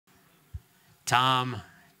Tom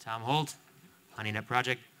Holt, Honeynet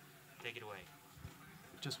project. Take it away.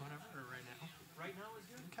 Just whatever, or right now? Right now is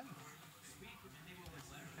good. Okay.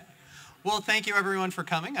 Well, thank you everyone for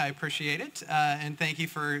coming. I appreciate it. And thank you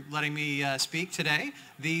for letting me speak today.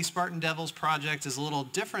 The Spartan Devils project is a little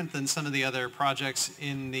different than some of the other projects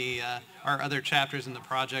in our other chapters in the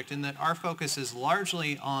project, in that our focus is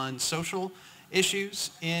largely on social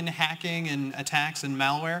issues in hacking and attacks and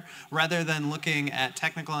malware, rather than looking at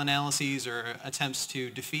technical analyses or attempts to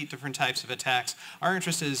defeat different types of attacks. Our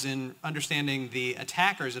interest is in understanding the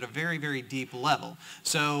attackers at a very, very deep level.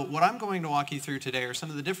 So what I'm going to walk you through today are some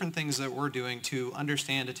of the different things that we're doing to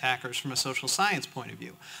understand attackers from a social science point of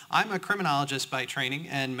view. I'm a criminologist by training,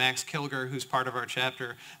 and Max Kilger, who's part of our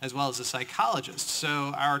chapter, as well as a psychologist.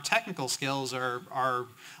 So our technical skills are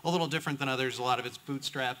a little different than others. A lot of it's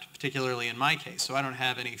bootstrapped, particularly in my case, so I don't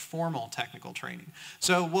have any formal technical training.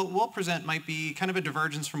 So what we'll present might be kind of a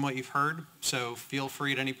divergence from what you've heard, so feel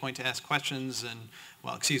free at any point to ask questions, and,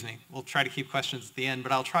 well, excuse me, we'll try to keep questions at the end,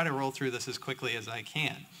 but I'll try to roll through this as quickly as I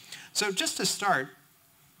can. So just to start,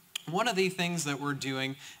 one of the things that we're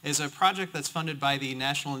doing is a project that's funded by the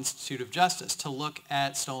National Institute of Justice to look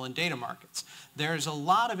at stolen data markets. There's a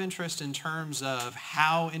lot of interest in terms of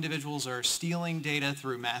how individuals are stealing data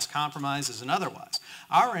through mass compromises and otherwise.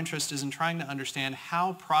 Our interest is in trying to understand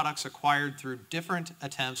how products acquired through different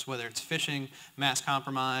attempts, whether it's phishing, mass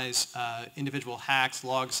compromise, individual hacks,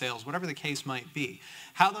 log sales, whatever the case might be,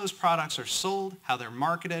 how those products are sold, how they're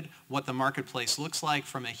marketed, what the marketplace looks like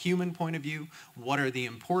from a human point of view, what are the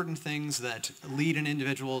important things that lead an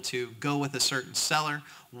individual to go with a certain seller,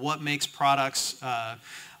 what makes products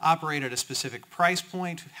operate at a specific price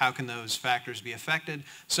point, how can those factors be affected.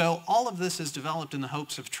 So all of this is developed in the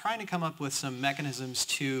hopes of trying to come up with some mechanisms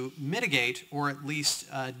to mitigate or at least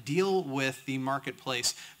deal with the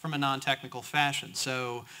marketplace from a non-technical fashion.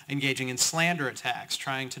 So engaging in slander attacks,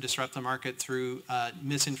 trying to disrupt the market through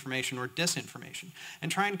misinformation or disinformation,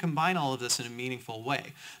 and trying to combine all of this in a meaningful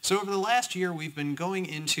way. So over the last year, we've been going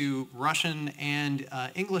into Russian and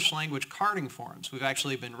English language carding forums. We've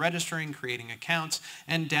actually been registering, creating accounts,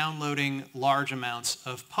 and downloading large amounts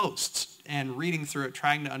of posts and reading through it,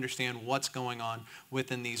 trying to understand what's going on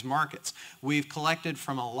within these markets. We've collected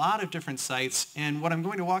from a lot of different sites, and what I'm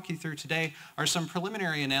going to walk you through today are some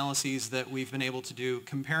preliminary analyses that we've been able to do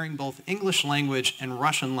comparing both English language and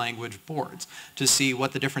Russian language boards to see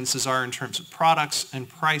what the differences are in terms of products and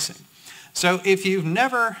pricing. So if you've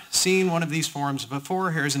never seen one of these forums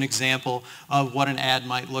before, here's an example of what an ad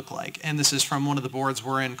might look like. And this is from one of the boards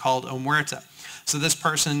we're in called Omerta. So this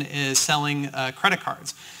person is selling credit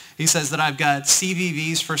cards. He says that I've got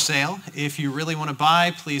CVVs for sale. If you really want to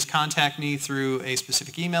buy, please contact me through a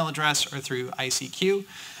specific email address or through ICQ.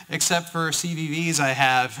 Except for CVVs, I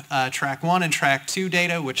have track 1 and track 2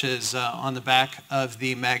 data, which is on the back of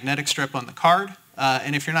the magnetic strip on the card.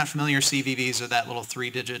 And if you're not familiar, CVVs are that little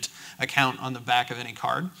 3-digit account on the back of any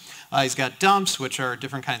card. He's got dumps, which are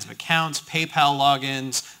different kinds of accounts, PayPal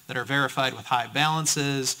logins that are verified with high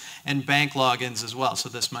balances, and bank logins as well. So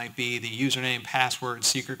this might be the username, password,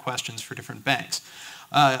 secret questions for different banks.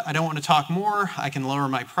 I don't want to talk more. I can lower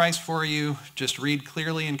my price for you. Just read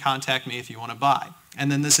clearly and contact me if you want to buy. And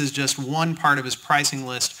then this is just one part of his pricing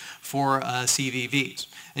list for CVVs.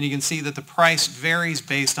 And you can see that the price varies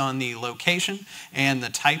based on the location and the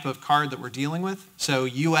type of card that we're dealing with. So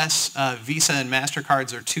US Visa and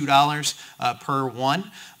MasterCards are $2 per one.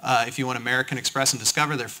 If you want American Express and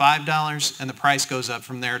Discover, they're $5, and the price goes up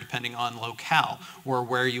from there depending on locale or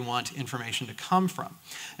where you want information to come from.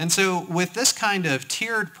 And so with this kind of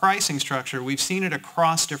tiered pricing structure, we've seen it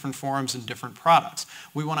across different forums and different products.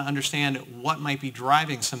 We want to understand what might be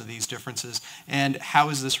driving some of these differences and how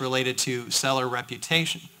is this related to seller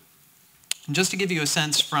reputation. And just to give you a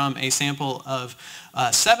sense from a sample of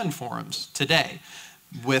 7 forums today,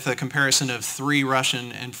 with a comparison of 3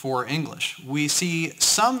 Russian and 4 English, we see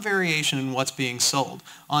some variation in what's being sold.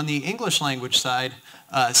 On the English language side,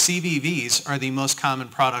 CVVs are the most common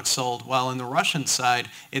products sold, while on the Russian side,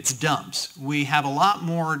 it's dumps. We have a lot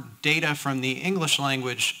more data from the English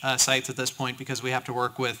language sites at this point because we have to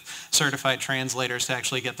work with certified translators to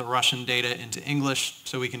actually get the Russian data into English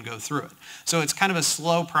so we can go through it. So it's kind of a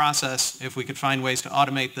slow process. If we could find ways to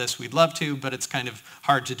automate this, we'd love to, but it's kind of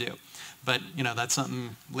hard to do. But, you know, that's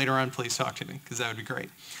something later on, please talk to me, because that would be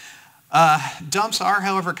great. Dumps are,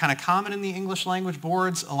 however, kind of common in the English language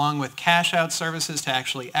boards, along with cash out services to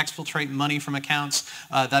actually exfiltrate money from accounts.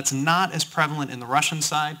 That's not as prevalent in the Russian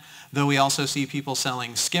side, though we also see people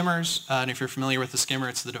selling skimmers. And if you're familiar with the skimmer,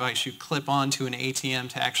 it's the device you clip onto an ATM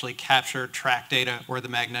to actually capture track data or the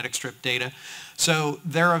magnetic strip data. So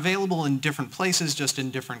they're available in different places, just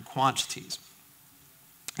in different quantities.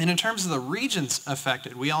 And in terms of the regions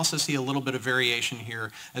affected, we also see a little bit of variation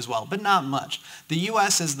here as well, but not much. The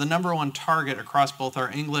US is the #1 target across both our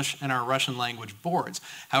English and our Russian language boards.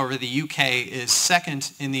 However, the UK is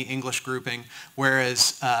second in the English grouping,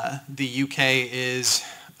 whereas the UK is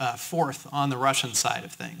fourth on the Russian side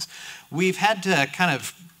of things. We've had to kind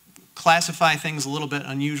of classify things a little bit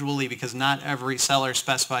unusually because not every seller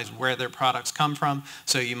specifies where their products come from.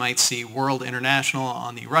 So you might see World International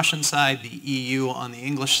on the Russian side, the EU on the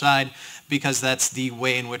English side, because that's the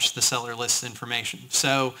way in which the seller lists information.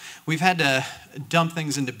 So we've had to dump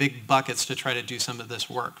things into big buckets to try to do some of this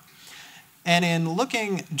work. And in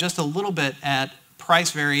looking just a little bit at price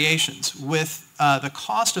variations with the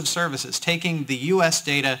cost of services, taking the US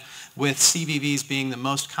data with CVVs being the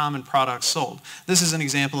most common products sold. This is an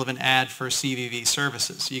example of an ad for CVV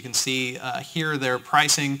services. You can see here their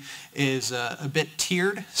pricing is a bit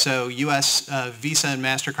tiered. So US Visa and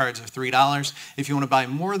MasterCards are $3. If you want to buy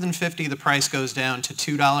more than 50, the price goes down to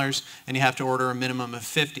 $2 and you have to order a minimum of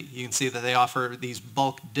 50. You can see that they offer these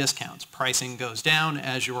bulk discounts. Pricing goes down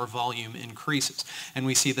as your volume increases. And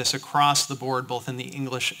we see this across the board, both in the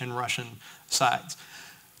English and Russian sides.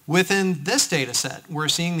 Within this data set, we're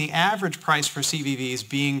seeing the average price for CVVs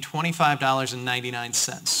being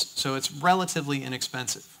 $25.99, so it's relatively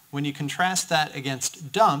inexpensive. When you contrast that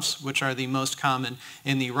against dumps, which are the most common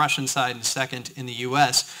in the Russian side and second in the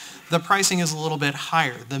US, the pricing is a little bit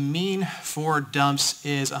higher. The mean for dumps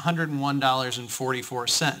is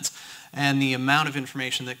 $101.44. And the amount of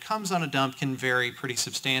information that comes on a dump can vary pretty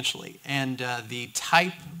substantially. And the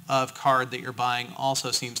type of card that you're buying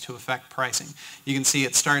also seems to affect pricing. You can see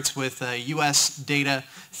it starts with US data,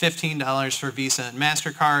 $15 for Visa and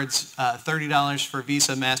MasterCards, $30 for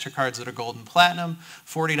Visa MasterCards that are gold and platinum,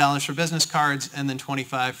 $40 for business cards, and then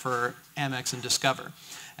 $25 for Amex and Discover.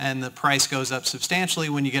 And the price goes up substantially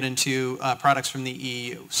when you get into products from the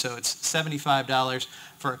EU. So it's $75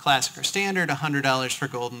 for a classic or standard, $100 for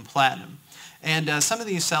gold and platinum. And some of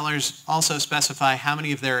these sellers also specify how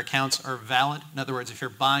many of their accounts are valid. In other words, if you're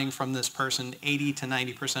buying from this person, 80 to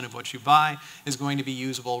 90% of what you buy is going to be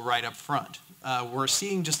usable right up front. We're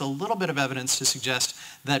seeing just a little bit of evidence to suggest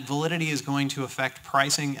that validity is going to affect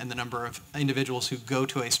pricing and the number of individuals who go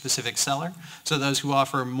to a specific seller. So those who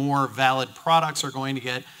offer more valid products are going to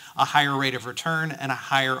get a higher rate of return and a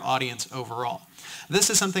higher audience overall.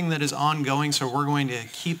 This is something that is ongoing, so we're going to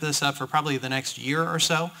keep this up for probably the next year or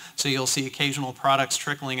so. So you'll see occasional products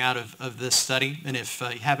trickling out of this study. And if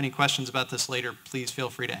you have any questions about this later, please feel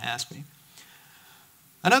free to ask me.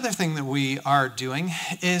 Another thing that we are doing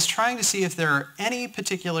is trying to see if there are any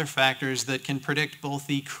particular factors that can predict both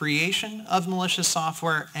the creation of malicious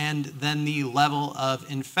software and then the level of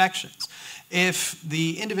infections. If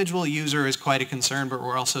the individual user is quite a concern, but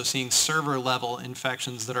we're also seeing server-level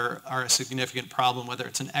infections that are a significant problem, whether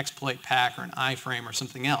it's an exploit pack or an iframe or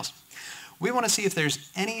something else. We want to see if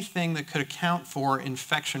there's anything that could account for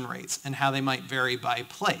infection rates and how they might vary by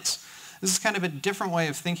place. This is kind of a different way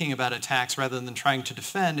of thinking about attacks rather than trying to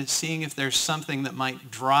defend. It's seeing if there's something that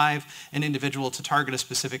might drive an individual to target a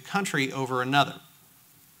specific country over another.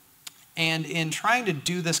 And in trying to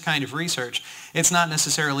do this kind of research, it's not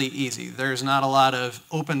necessarily easy. There's not a lot of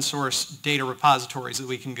open source data repositories that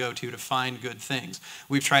we can go to find good things.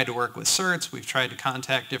 We've tried to work with certs, we've tried to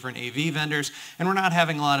contact different AV vendors, and we're not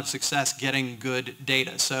having a lot of success getting good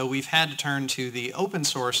data. So we've had to turn to the open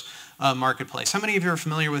source marketplace. How many of you are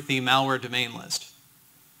familiar with the malware domain list?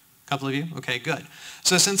 A couple of you? Okay, good.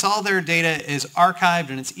 So since all their data is archived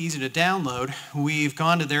and it's easy to download, we've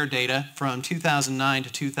gone to their data from 2009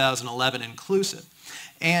 to 2011 inclusive.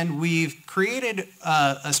 And we've created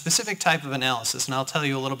a specific type of analysis, and I'll tell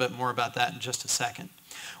you a little bit more about that in just a second.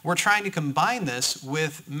 We're trying to combine this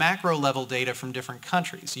with macro-level data from different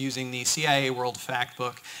countries using the CIA World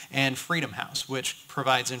Factbook and Freedom House, which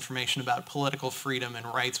provides information about political freedom and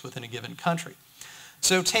rights within a given country.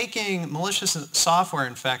 So taking malicious software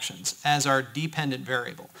infections as our dependent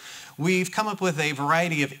variable, we've come up with a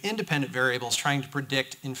variety of independent variables trying to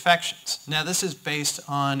predict infections. Now this is based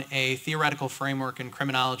on a theoretical framework in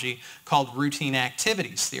criminology called routine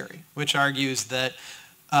activities theory, which argues that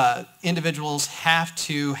individuals have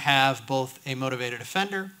to have both a motivated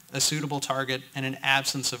offender, a suitable target, and an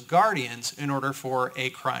absence of guardians in order for a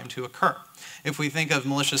crime to occur. If we think of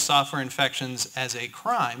malicious software infections as a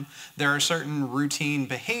crime, there are certain routine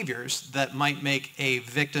behaviors that might make a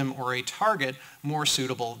victim or a target more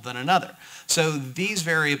suitable than another. So these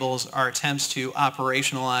variables are attempts to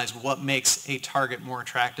operationalize what makes a target more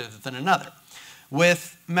attractive than another.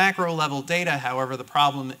 With macro level data, however, the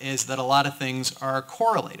problem is that a lot of things are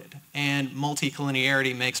correlated, and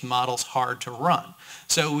multicollinearity makes models hard to run.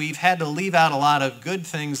 So we've had to leave out a lot of good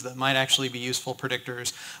things that might actually be useful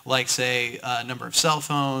predictors, like, say, number of cell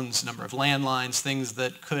phones, number of landlines, things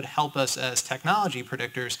that could help us as technology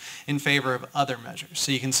predictors in favor of other measures.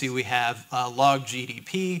 So you can see we have log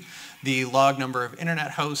GDP, the log number of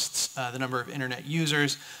internet hosts, the number of internet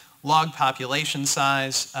users, log population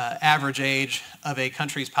size, average age of a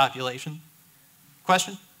country's population.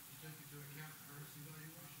 Question?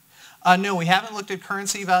 No, we haven't looked at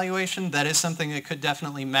currency valuation. That is something that could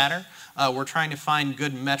definitely matter. We're trying to find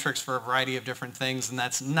good metrics for a variety of different things, and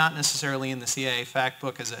that's not necessarily in the CIA fact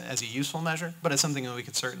book as a useful measure, but it's something that we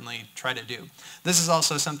could certainly try to do. This is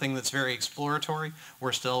also something that's very exploratory.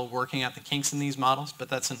 We're still working out the kinks in these models, but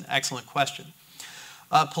that's an excellent question.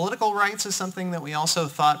 Political rights is something that we also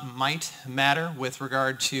thought might matter with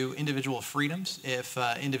regard to individual freedoms. If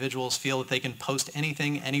individuals feel that they can post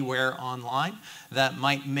anything anywhere online, that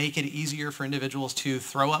might make it easier for individuals to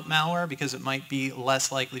throw up malware because it might be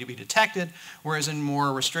less likely to be detected, whereas in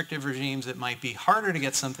more restrictive regimes it might be harder to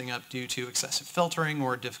get something up due to excessive filtering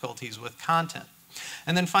or difficulties with content.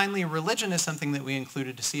 And then finally, religion is something that we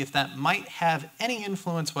included to see if that might have any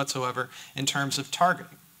influence whatsoever in terms of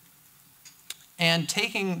targeting. And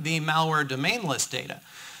taking the malware domain list data,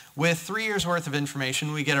 with 3 years worth of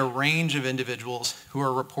information, we get a range of individuals who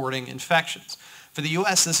are reporting infections. For the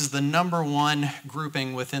US, this is the #1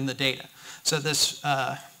 grouping within the data. So this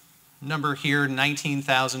number here,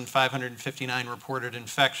 19,559 reported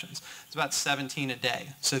infections. It's about 17 a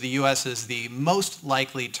day. So the US is the most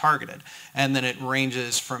likely targeted, and then it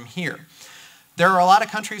ranges from here. There are a lot of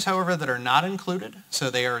countries, however, that are not included, so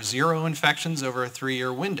they are 0 infections over a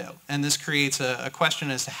 3-year window. And this creates a question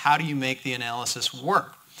as to how do you make the analysis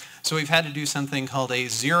work. So we've had to do something called a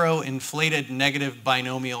zero inflated negative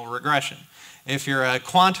binomial regression. If you're a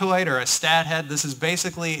quantoid or a stat head, this is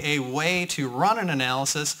basically a way to run an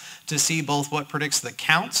analysis to see both what predicts the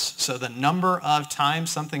counts, so the number of times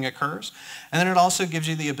something occurs, and then it also gives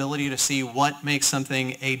you the ability to see what makes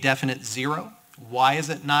something a definite 0. Why is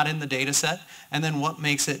it not in the data set? And then what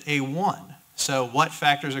makes it a 1? So what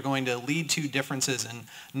factors are going to lead to differences in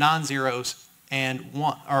non-zeros and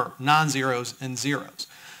non-zeros and zeros?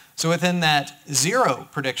 So within that 0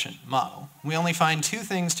 prediction model, we only find 2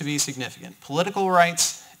 things to be significant: political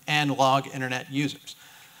rights and log internet users.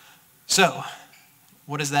 So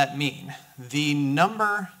what does that mean? The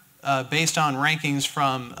number based on rankings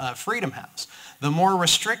from Freedom House, the more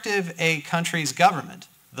restrictive a country's government,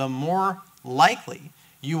 the more likely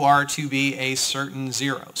you are to be a certain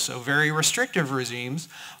 0. So very restrictive regimes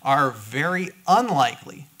are very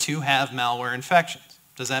unlikely to have malware infections.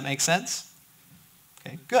 Does that make sense?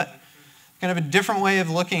 Okay, good. Kind of a different way of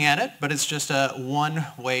looking at it, but it's just one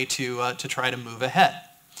way to try to move ahead.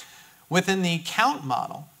 Within the count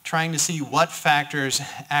model, trying to see what factors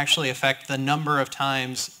actually affect the number of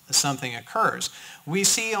times something occurs, we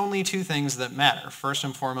see only 2 things that matter. First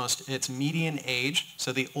and foremost, it's median age.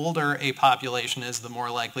 So the older a population is, the more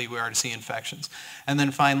likely we are to see infections. And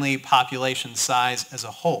then finally, population size as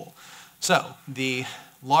a whole. So the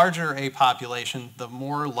larger a population, the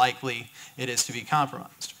more likely it is to be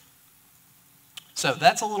compromised. So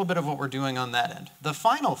that's a little bit of what we're doing on that end. The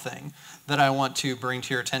final thing that I want to bring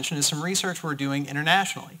to your attention is some research we're doing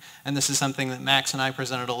internationally. And this is something that Max and I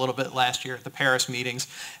presented a little bit last year at the Paris meetings,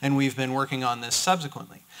 and we've been working on this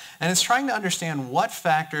subsequently. And it's trying to understand what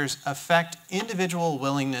factors affect individual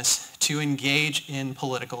willingness to engage in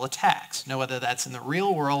political attacks. Now, whether that's in the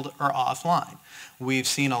real world or offline. We've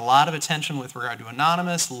seen a lot of attention with regard to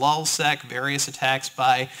anonymous, lulsec, various attacks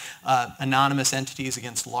by anonymous entities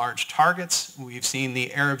against large targets. We've seen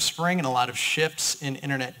the Arab Spring and a lot of shifts in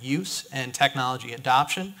internet use and technology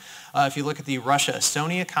adoption. If you look at the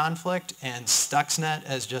Russia-Estonia conflict and Stuxnet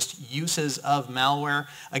as just uses of malware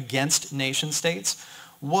against nation states,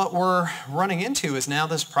 what we're running into is now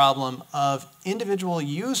this problem of individual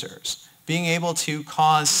users being able to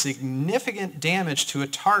cause significant damage to a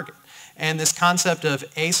target. And this concept of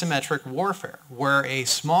asymmetric warfare, where a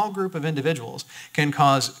small group of individuals can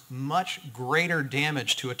cause much greater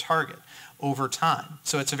damage to a target over time.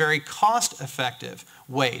 So it's a very cost-effective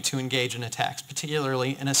way to engage in attacks,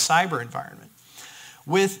 particularly in a cyber environment.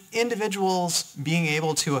 With individuals being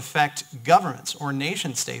able to affect governments or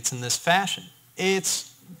nation states in this fashion,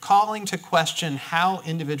 it's calling to question how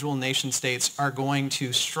individual nation states are going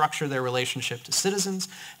to structure their relationship to citizens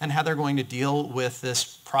and how they're going to deal with this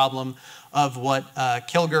problem of what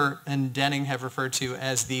Kilger and Denning have referred to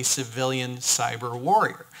as the civilian cyber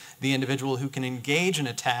warrior, the individual who can engage in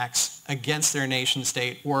attacks against their nation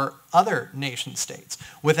state or other nation states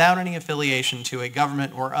without any affiliation to a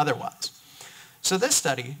government or otherwise. So this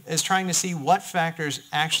study is trying to see what factors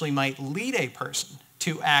actually might lead a person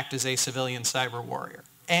to act as a civilian cyber warrior.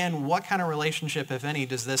 And what kind of relationship, if any,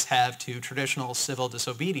 does this have to traditional civil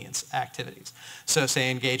disobedience activities? So say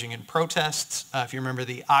engaging in protests, if you remember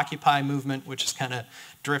the Occupy movement, which has kind of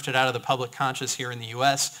drifted out of the public conscious here in the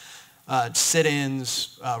US,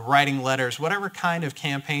 sit-ins, writing letters, whatever kind of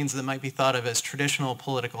campaigns that might be thought of as traditional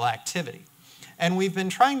political activity. And we've been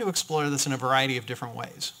trying to explore this in a variety of different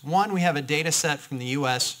ways. One, we have a data set from the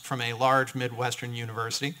US from a large Midwestern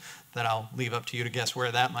university that I'll leave up to you to guess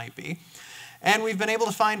where that might be. And we've been able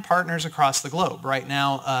to find partners across the globe. Right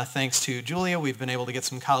now, thanks to Julia, we've been able to get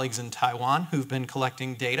some colleagues in Taiwan who've been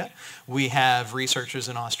collecting data. We have researchers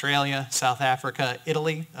in Australia, South Africa,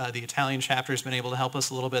 Italy. The Italian chapter has been able to help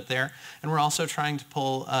us a little bit there. And we're also trying to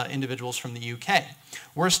pull individuals from the UK.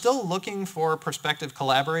 We're still looking for prospective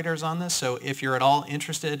collaborators on this, so if you're at all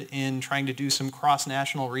interested in trying to do some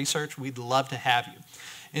cross-national research, we'd love to have you.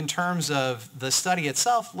 In terms of the study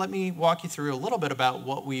itself, let me walk you through a little bit about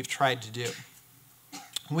what we've tried to do.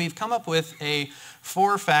 We've come up with a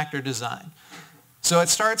 4-factor design. So it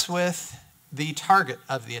starts with the target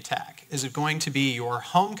of the attack. Is it going to be your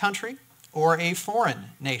home country or a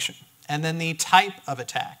foreign nation? And then the type of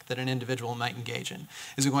attack that an individual might engage in.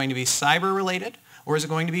 Is it going to be cyber related or is it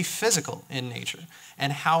going to be physical in nature?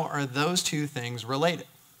 And how are those two things related?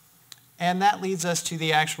 And that leads us to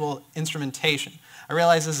the actual instrumentation. I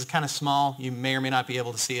realize this is kind of small. You may or may not be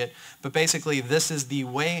able to see it. But basically, this is the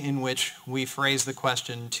way in which we phrase the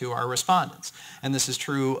question to our respondents. And this is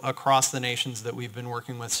true across the nations that we've been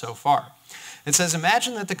working with so far. It says,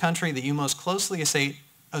 imagine that the country that you most closely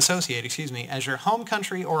associate as your home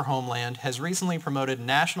country or homeland has recently promoted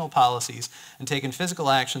national policies and taken physical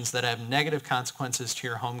actions that have negative consequences to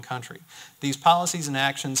your home country. These policies and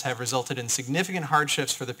actions have resulted in significant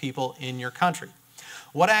hardships for the people in your country.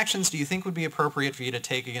 What actions do you think would be appropriate for you to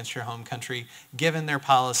take against your home country given their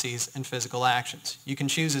policies and physical actions? You can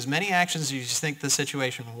choose as many actions as you think the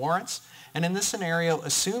situation warrants, and in this scenario,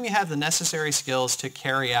 assume you have the necessary skills to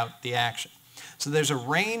carry out the action. So there's a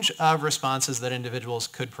range of responses that individuals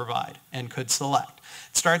could provide and could select.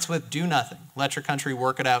 It starts with do nothing. Let your country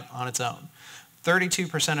work it out on its own.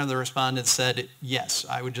 32% of the respondents said, yes,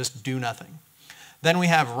 I would just do nothing. Then we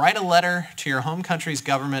have write a letter to your home country's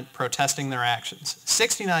government protesting their actions.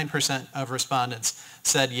 69% of respondents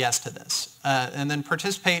said yes to this. And then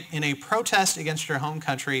participate in a protest against your home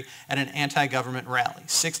country at an anti-government rally.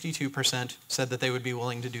 62% said that they would be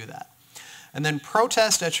willing to do that. And then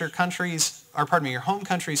protest at your home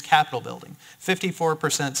country's Capitol building.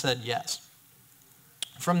 54% said yes.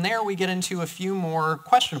 From there, we get into a few more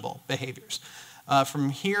questionable behaviors. From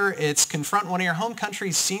here, it's confront one of your home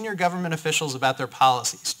country's senior government officials about their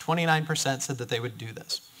policies. 29% said that they would do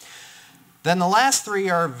this. Then the last 3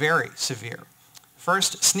 are very severe.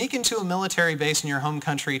 First, sneak into a military base in your home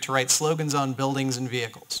country to write slogans on buildings and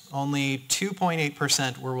vehicles. Only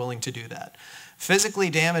 2.8% were willing to do that. Physically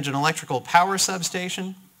damage an electrical power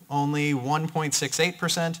substation. Only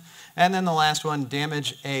 1.68%. And then the last one,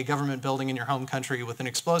 damage a government building in your home country with an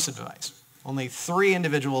explosive device. Only 3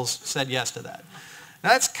 individuals said yes to that. Now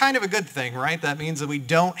that's kind of a good thing, right? That means that we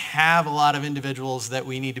don't have a lot of individuals that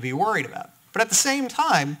we need to be worried about. But at the same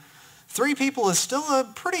time, 3 people is still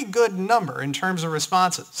a pretty good number in terms of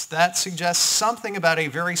responses. That suggests something about a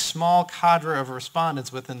very small cadre of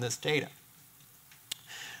respondents within this data.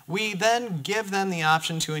 We then give them the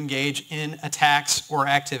option to engage in attacks or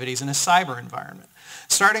activities in a cyber environment.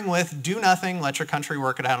 Starting with do nothing, let your country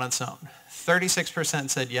work it out on its own. 36%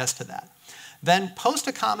 said yes to that. Then post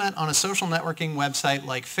a comment on a social networking website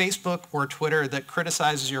like Facebook or Twitter that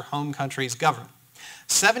criticizes your home country's government.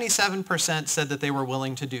 77% said that they were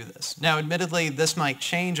willing to do this. Now, admittedly, this might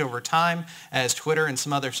change over time as Twitter and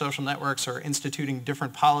some other social networks are instituting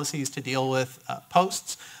different policies to deal with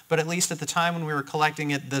posts, but at least at the time when we were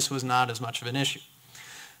collecting it, this was not as much of an issue.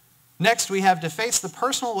 Next, we have deface the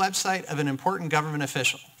personal website of an important government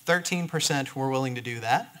official. 13% were willing to do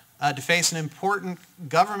that. Deface an important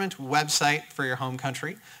government website for your home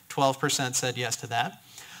country. 12% said yes to that.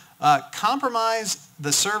 Compromise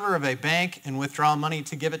the server of a bank and withdraw money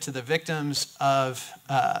to give it to the victims of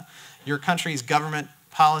your country's government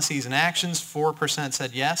policies and actions, 4%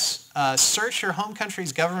 said yes. Search your home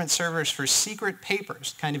country's government servers for secret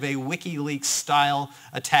papers, kind of a WikiLeaks style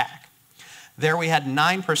attack. There we had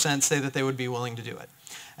 9% say that they would be willing to do it.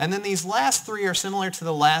 And then these last three are similar to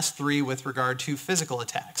the last three with regard to physical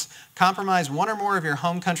attacks. Compromise one or more of your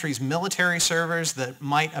home country's military servers that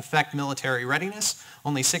might affect military readiness.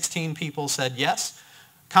 Only 16 people said yes.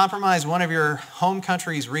 Compromise one of your home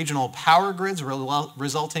country's regional power grids,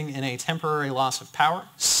 resulting in a temporary loss of power.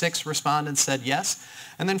 6 respondents said yes.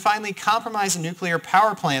 And then finally, compromise a nuclear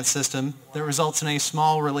power plant system that results in a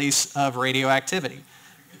small release of radioactivity.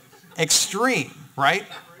 Extreme, right?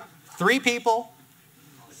 3 people,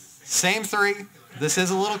 same 3. This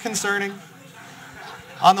is a little concerning.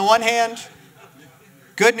 On the one hand,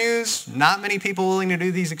 good news, not many people willing to do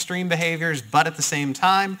these extreme behaviors, but at the same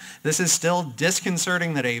time, this is still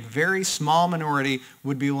disconcerting that a very small minority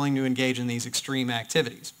would be willing to engage in these extreme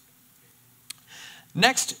activities.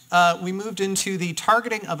 Next, we moved into the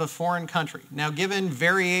targeting of a foreign country. Now, given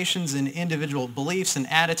variations in individual beliefs and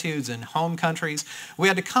attitudes in home countries, we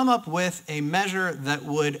had to come up with a measure that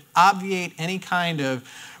would obviate any kind of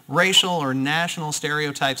racial or national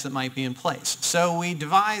stereotypes that might be in place. So we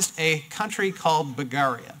devised a country called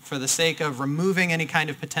Bulgaria for the sake of removing any kind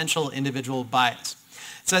of potential individual bias.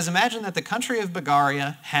 It says, imagine that the country of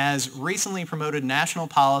Bulgaria has recently promoted national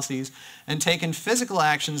policies and taken physical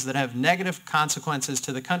actions that have negative consequences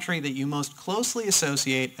to the country that you most closely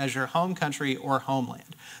associate as your home country or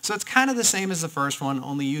homeland. So it's kind of the same as the first one,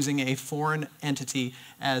 only using a foreign entity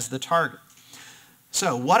as the target.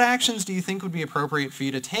 So what actions do you think would be appropriate for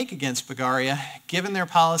you to take against Bulgaria, given their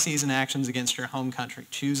policies and actions against your home country?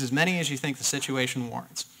 Choose as many as you think the situation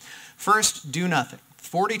warrants. First, do nothing.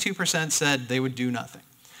 42% said they would do nothing.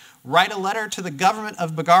 Write a letter to the government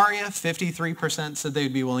of Bulgaria. 53% said they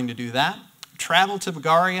would be willing to do that. Travel to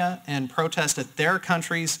Bulgaria and protest at their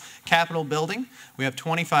country's Capitol building. We have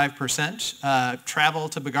 25%. Travel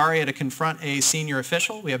to Bulgaria to confront a senior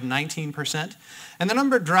official. We have 19%. And the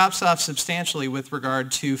number drops off substantially with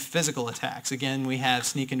regard to physical attacks. Again, we have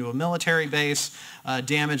sneak into a military base,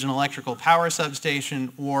 damage an electrical power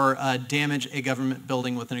substation, or damage a government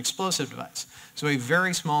building with an explosive device. So a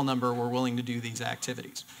very small number were willing to do these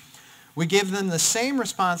activities. We give them the same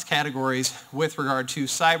response categories with regard to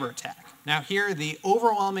cyber attack. Now here, the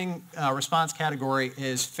overwhelming response category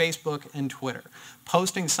is Facebook and Twitter,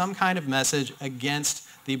 posting some kind of message against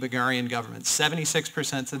the Bulgarian government.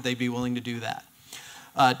 76% said they'd be willing to do that.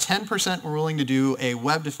 10% were willing to do a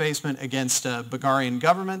web defacement against Bulgarian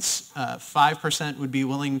governments. 5% would be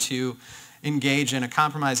willing to engage in a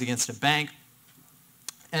compromise against a bank.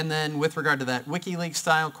 And then with regard to that WikiLeaks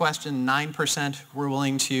style question, 9% were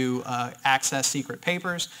willing to access secret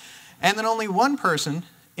papers. And then only 1 person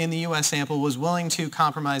in the US sample was willing to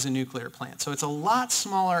compromise a nuclear plant. So it's a lot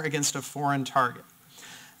smaller against a foreign target.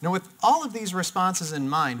 Now with all of these responses in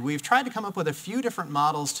mind, we've tried to come up with a few different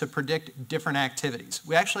models to predict different activities.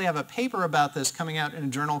 We actually have a paper about this coming out in a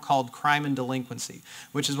journal called Crime and Delinquency,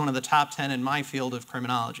 which is one of the top 10 in my field of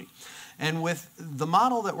criminology. And with the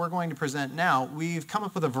model that we're going to present now, we've come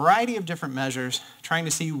up with a variety of different measures trying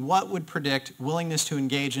to see what would predict willingness to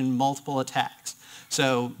engage in multiple attacks.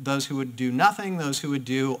 So those who would do nothing, those who would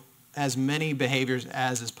do as many behaviors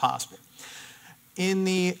as is possible. In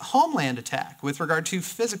the homeland attack, with regard to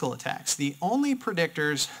physical attacks, the only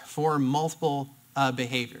predictors for multiple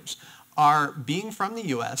behaviors are being from the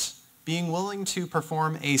US, being willing to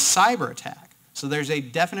perform a cyber attack. So there's a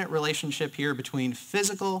definite relationship here between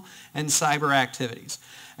physical and cyber activities.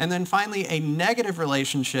 And then finally, a negative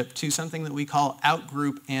relationship to something that we call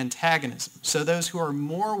outgroup antagonism. So those who are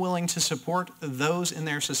more willing to support those in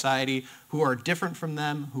their society who are different from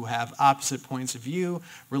them, who have opposite points of view,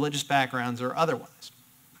 religious backgrounds, or otherwise.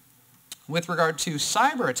 With regard to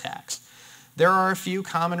cyber attacks, there are a few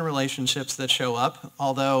common relationships that show up,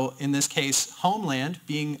 although in this case, homeland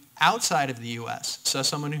being outside of the US, so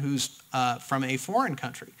someone who's from a foreign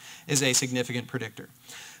country is a significant predictor.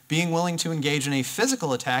 Being willing to engage in a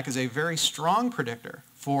physical attack is a very strong predictor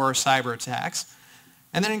for cyber attacks.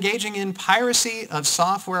 And then engaging in piracy of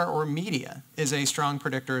software or media is a strong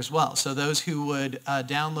predictor as well. So those who would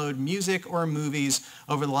download music or movies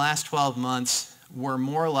over the last 12 months were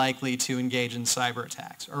more likely to engage in cyber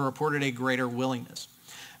attacks or reported a greater willingness.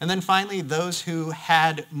 And then finally, those who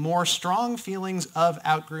had more strong feelings of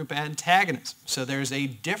outgroup antagonism. So there's a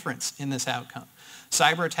difference in this outcome.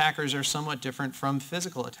 Cyber attackers are somewhat different from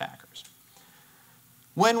physical attackers.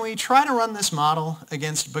 When we try to run this model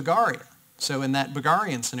against Bulgaria, so in that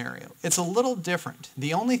Bulgarian scenario, it's a little different.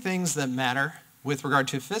 The only things that matter with regard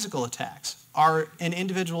to physical attacks are an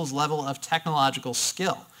individual's level of technological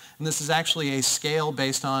skill. And this is actually a scale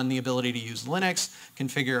based on the ability to use Linux,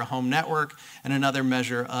 configure a home network, and another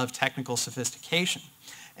measure of technical sophistication.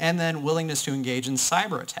 And then willingness to engage in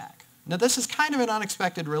cyber attack. Now this is kind of an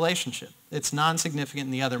unexpected relationship. It's non-significant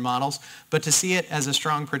in the other models, but to see it as a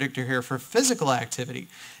strong predictor here for physical activity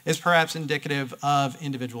is perhaps indicative of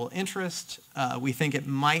individual interest. We think it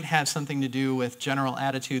might have something to do with general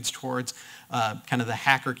attitudes towards kind of the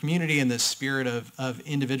hacker community and the spirit of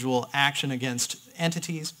individual action against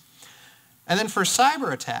entities. And then for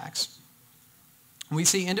cyber attacks, we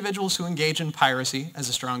see individuals who engage in piracy as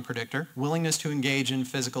a strong predictor, willingness to engage in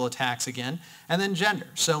physical attacks again, and then gender.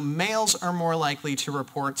 So males are more likely to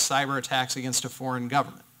report cyber attacks against a foreign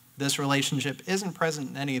government. This relationship isn't present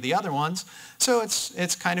in any of the other ones, so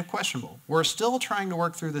it's kind of questionable. We're still trying to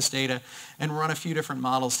work through this data and run a few different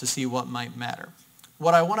models to see what might matter.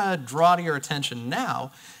 What I want to draw to your attention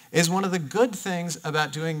now is one of the good things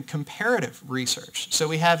about doing comparative research. So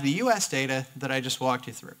we have the US data that I just walked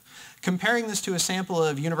you through. Comparing this to a sample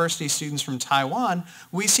of university students from Taiwan,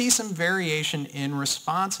 we see some variation in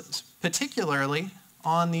responses, particularly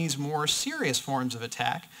on these more serious forms of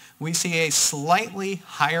attack. We see a slightly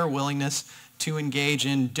higher willingness to engage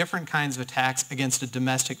in different kinds of attacks against a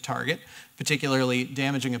domestic target, particularly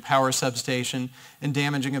damaging a power substation and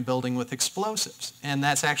damaging a building with explosives. And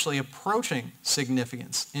that's actually approaching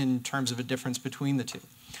significance in terms of a difference between the two.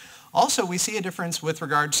 Also, we see a difference with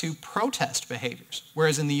regard to protest behaviors.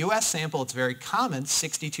 Whereas in the US sample, it's very common,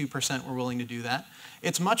 62% were willing to do that.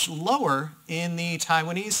 It's much lower in the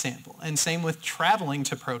Taiwanese sample, and same with traveling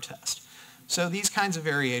to protest. So these kinds of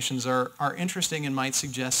variations are interesting and might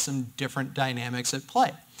suggest some different dynamics at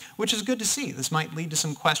play, which is good to see. This might lead to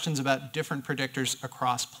some questions about different predictors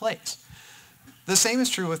across place. The same is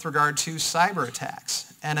true with regard to cyber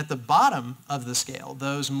attacks. And at the bottom of the scale,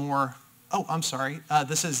 those more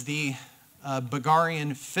this is the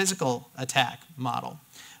Bulgarian physical attack model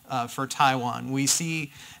for Taiwan. We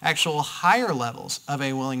see actual higher levels of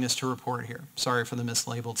a willingness to report here. Sorry for the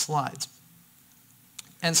mislabeled slides.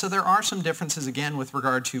 And so there are some differences, again, with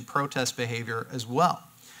regard to protest behavior as well.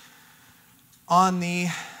 On the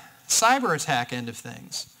cyber attack end of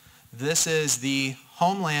things, this is the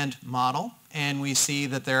homeland model, and we see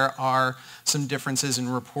that there are some differences in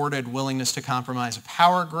reported willingness to compromise a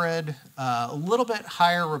power grid, a little bit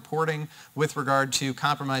higher reporting with regard to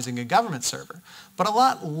compromising a government server, but a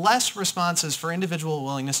lot less responses for individual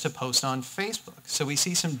willingness to post on Facebook. So we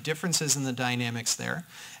see some differences in the dynamics there,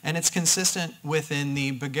 and it's consistent within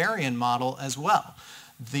the Bulgarian model as well.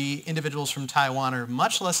 The individuals from Taiwan are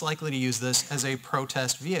much less likely to use this as a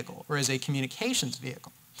protest vehicle or as a communications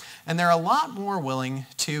vehicle. And they're a lot more willing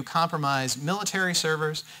to compromise military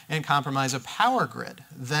servers and compromise a power grid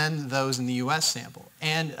than those in the US sample,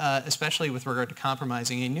 and especially with regard to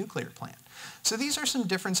compromising a nuclear plant. So these are some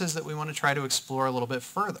differences that we want to try to explore a little bit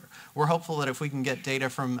further. We're hopeful that if we can get data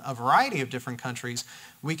from a variety of different countries,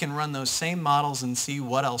 we can run those same models and see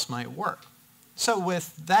what else might work. So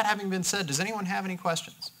with that having been said, does anyone have any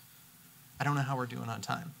questions? I don't know how we're doing on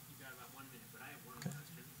time. You've got about 1 minute, but I have one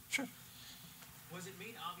question. Sure. Was it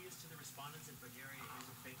made obvious to the respondents that Bulgaria is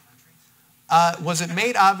a fake country? Was it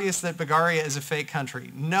made obvious that Bulgaria is a fake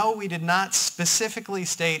country? No, we did not specifically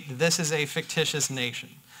state this is a fictitious nation.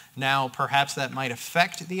 Now, perhaps that might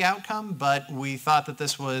affect the outcome, but we thought that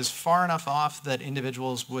this was far enough off that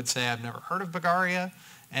individuals would say, I've never heard of Bulgaria,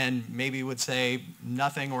 and maybe would say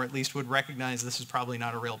nothing, or at least would recognize this is probably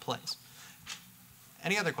not a real place.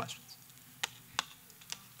 Any other questions?